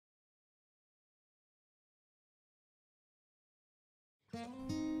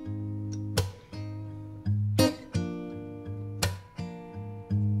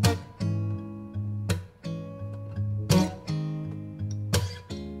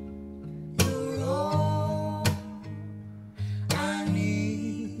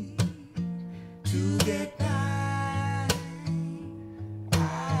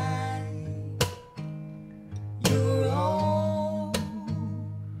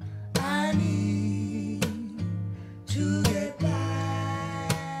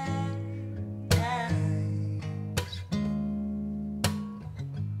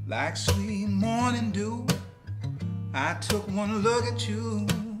Like sweet morning dew, I took one look at you,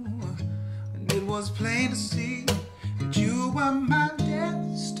 and it was plain to see that you were my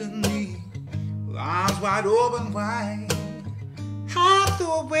destiny. With arms wide open wide, I threw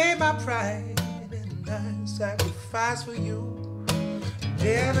away my pride, and I sacrificed for you,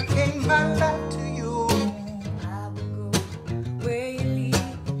 dedicating my life to you. I will go where you lead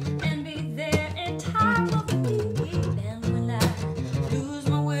and be there in time of need. And when I lose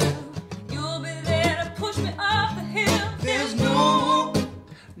my will, you'll be there to push me up the hill. There's no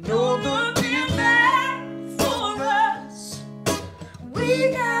looking back for us.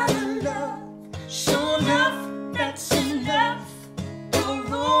 We got a love, show enough, that's enough.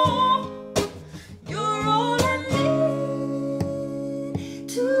 You're all I need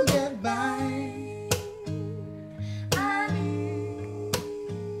to get by. I need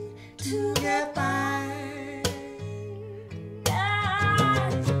to get by. I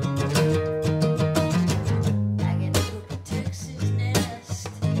can cook a Texas nest.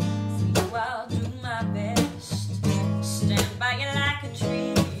 For you I'll do my best. Stand by you like a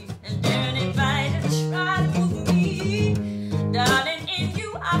tree, and dare anybody to try to move me. Darling, in you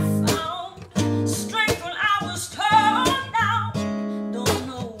I found strength when I was torn down. Don't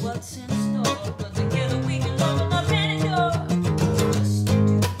know what's in store, but together we can open up any door. Just to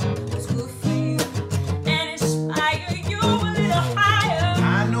do what's good for you and inspire you a little higher.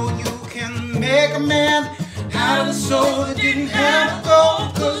 I know you can make a man out of a soul that didn't have